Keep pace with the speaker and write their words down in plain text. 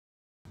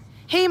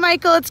Hey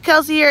Michael, it's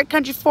Kelsey here at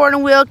Country Ford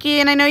and Wilkie,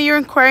 and I know you're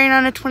inquiring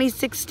on a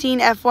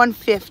 2016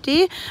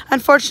 F-150.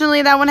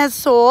 Unfortunately, that one has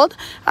sold.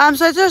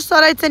 So I just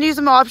thought I'd send you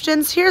some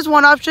options. Here's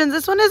one option.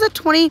 This one is a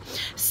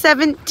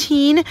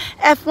 2017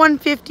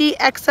 F-150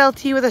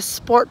 XLT with a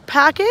sport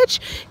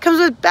package. Comes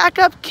with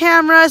backup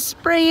camera,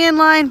 spray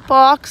inline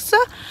box.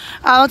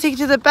 I'll take you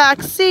to the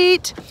back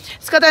seat.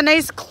 It's got that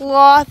nice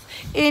cloth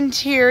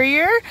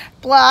interior,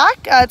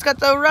 black. It's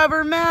got the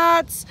rubber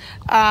mats.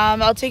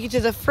 I'll take you to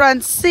the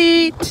front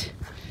seat.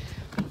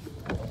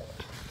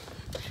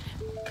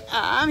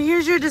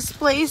 Here's your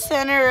display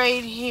center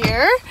right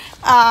here.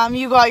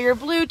 You got your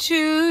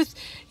Bluetooth,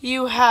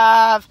 you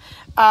have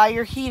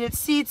your heated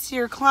seats,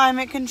 your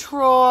climate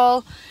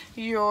control,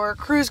 your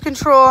cruise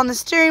control on the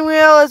steering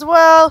wheel as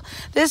well.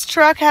 This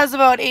truck has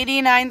about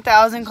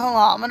 89,000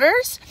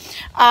 kilometers.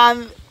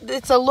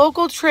 It's a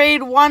local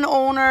trade, one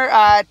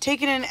owner,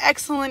 taken in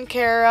excellent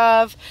care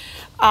of.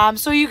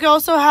 So you can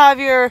also have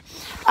your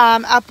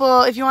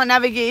Apple, if you want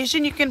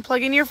navigation, you can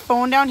plug in your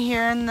phone down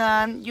here in the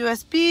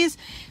USBs.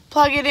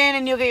 Plug it in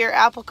and you'll get your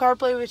Apple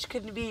CarPlay, which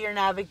could be your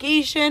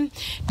navigation.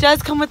 It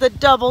does come with a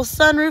double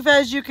sunroof,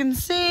 as you can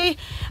see.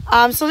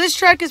 So this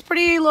truck is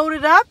pretty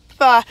loaded up.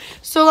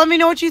 So let me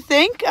know what you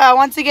think.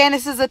 Once again,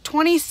 this is a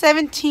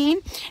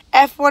 2017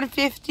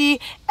 F-150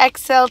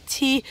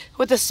 XLT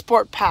with a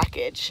sport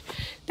package.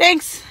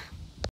 Thanks.